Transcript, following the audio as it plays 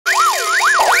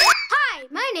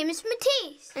My name is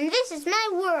Matisse, and this is my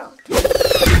world.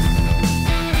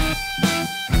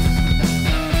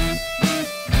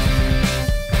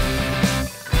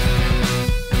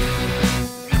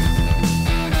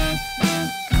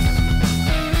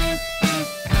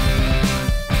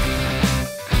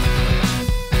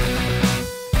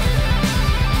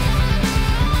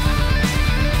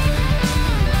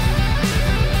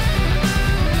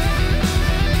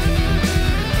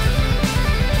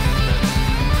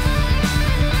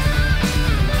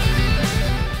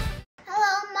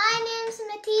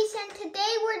 And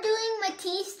today we're doing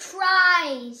Matisse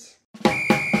tries.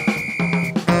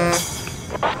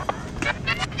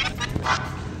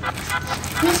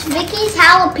 Miss Vicky's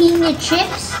jalapeno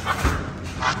chips,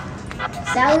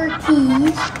 sour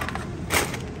keys.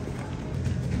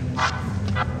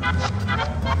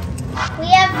 We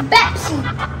have Pepsi,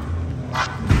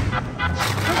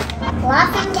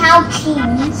 Laughing Cow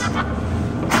cheese.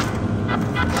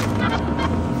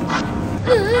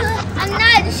 I'm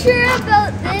not sure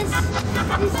about this.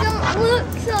 These don't look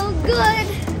so good.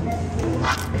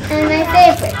 And my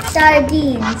favorite,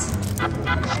 sardines.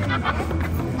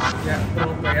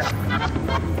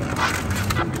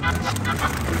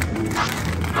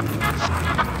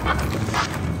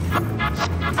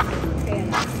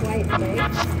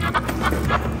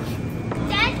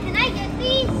 Dad, can I get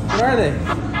these? What are they?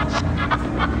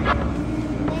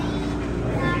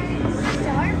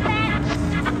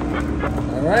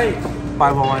 All right.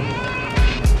 501.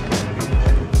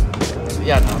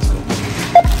 Yeah, no.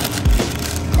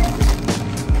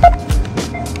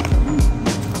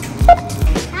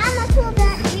 How much will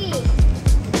that be?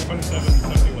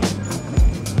 $27.71.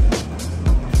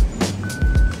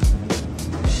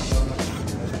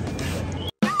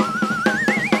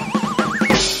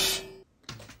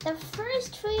 The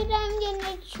first food I'm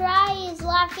gonna try is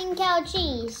Laughing Cow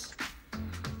cheese.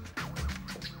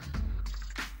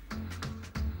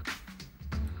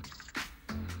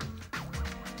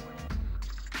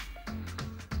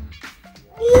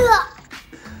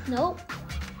 Nope.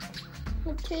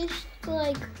 It tastes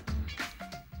like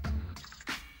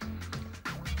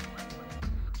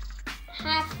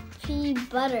half pea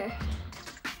butter.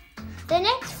 The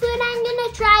next food I'm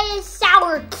gonna try is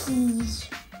sour keys.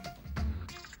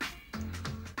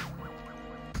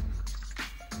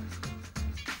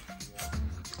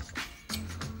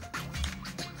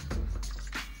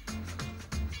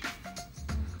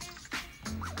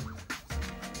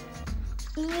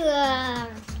 Ugh.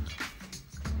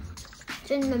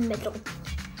 It's in the middle.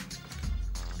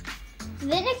 The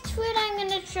next food I'm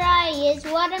gonna try is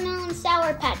watermelon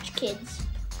Sour Patch Kids.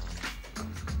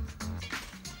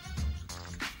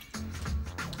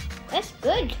 That's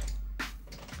good.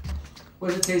 What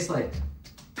does it taste like?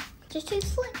 Just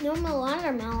tastes like normal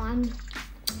watermelon.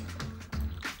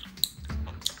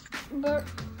 But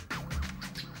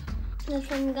there's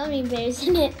some gummy bears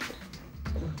in it.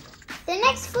 The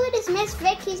next food is Miss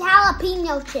Vicky's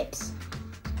jalapeno chips.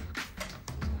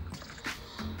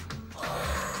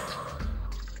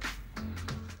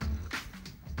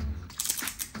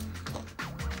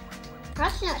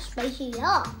 That's not spicy at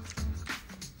all.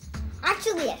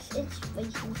 Actually, yes, it's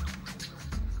spicy.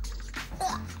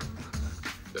 Ugh.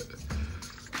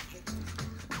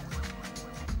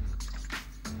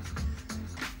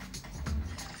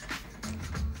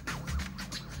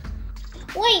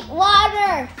 Wait,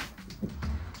 water!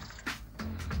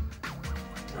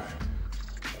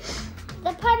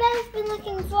 The part I've been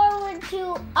looking forward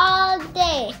to all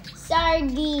day,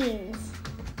 sardines.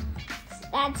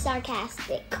 That's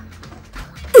sarcastic.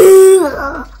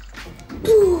 Ugh.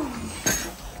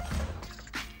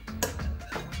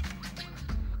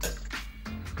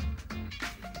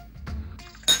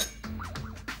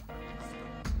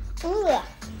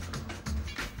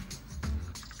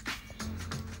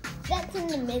 That's in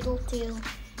the middle too.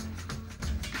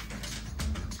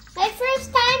 My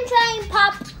first time trying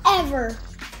pop ever.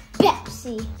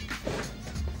 Pepsi.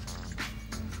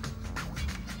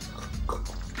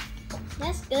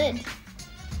 That's good.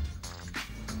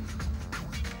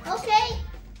 Okay.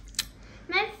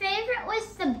 My favorite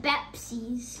was the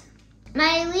Pepsis.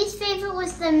 My least favorite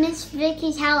was the Miss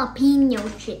Vicky's jalapeno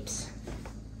chips.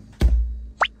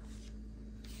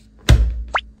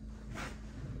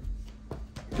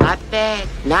 Not bad,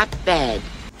 not bad.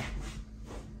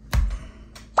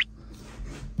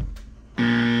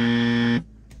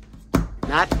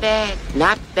 Not bad,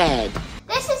 not bad.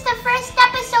 This is the first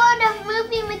episode of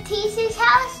Movie Matisse's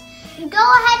House. Go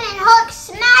ahead and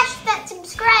smash that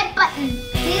subscribe button.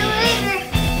 See you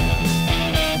later.